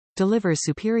Delivers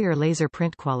superior laser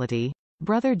print quality.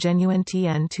 Brother Genuine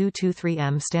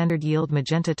TN-223M standard yield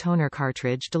magenta toner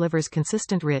cartridge delivers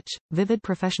consistent rich, vivid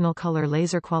professional color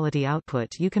laser quality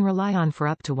output you can rely on for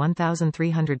up to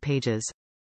 1,300 pages.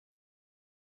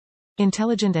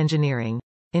 Intelligent engineering.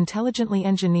 Intelligently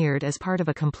engineered as part of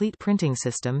a complete printing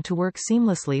system to work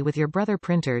seamlessly with your Brother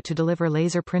printer to deliver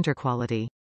laser printer quality.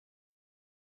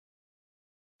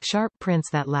 Sharp prints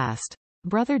that last.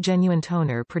 Brother Genuine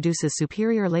Toner produces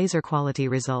superior laser quality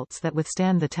results that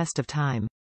withstand the test of time.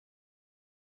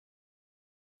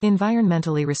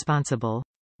 Environmentally responsible.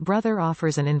 Brother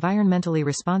offers an environmentally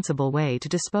responsible way to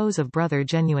dispose of Brother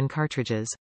Genuine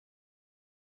cartridges.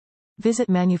 Visit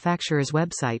manufacturer's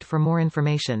website for more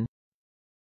information.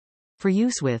 For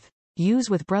use with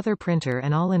Brother printer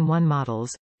and all-in-one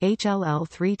models,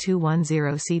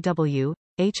 HLL3210CW,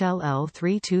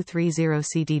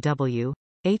 HLL3230CDW,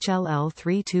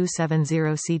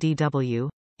 HLL3270CDW,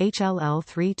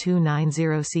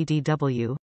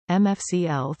 HLL3290CDW,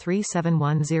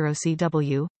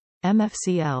 MFC-L3710CW,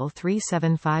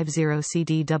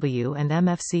 MFC-L3750CDW and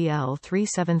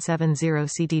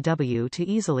MFC-L3770CDW to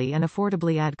easily and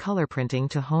affordably add color printing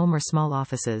to home or small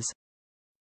offices.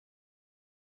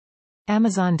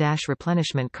 Amazon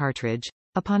Replenishment Cartridge.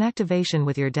 Upon activation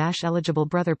with your eligible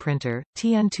Brother printer,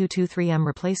 TN223M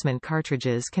replacement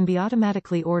cartridges can be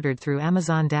automatically ordered through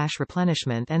Amazon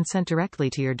Replenishment and sent directly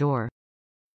to your door.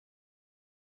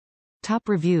 Top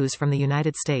reviews from the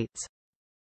United States.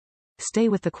 Stay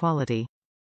with the quality.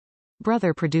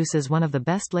 Brother produces one of the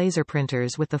best laser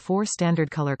printers with the 4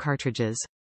 standard color cartridges.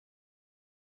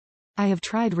 I have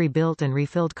tried rebuilt and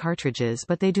refilled cartridges,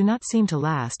 but they do not seem to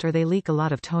last or they leak a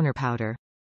lot of toner powder.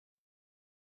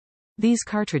 These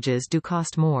cartridges do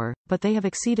cost more, but they have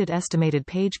exceeded estimated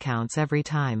page counts every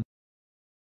time.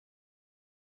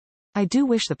 I do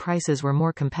wish the prices were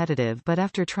more competitive, but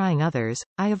after trying others,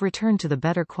 I have returned to the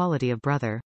better quality of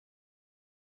Brother.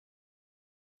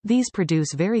 These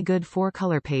produce very good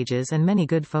 4-color pages and many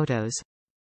good photos.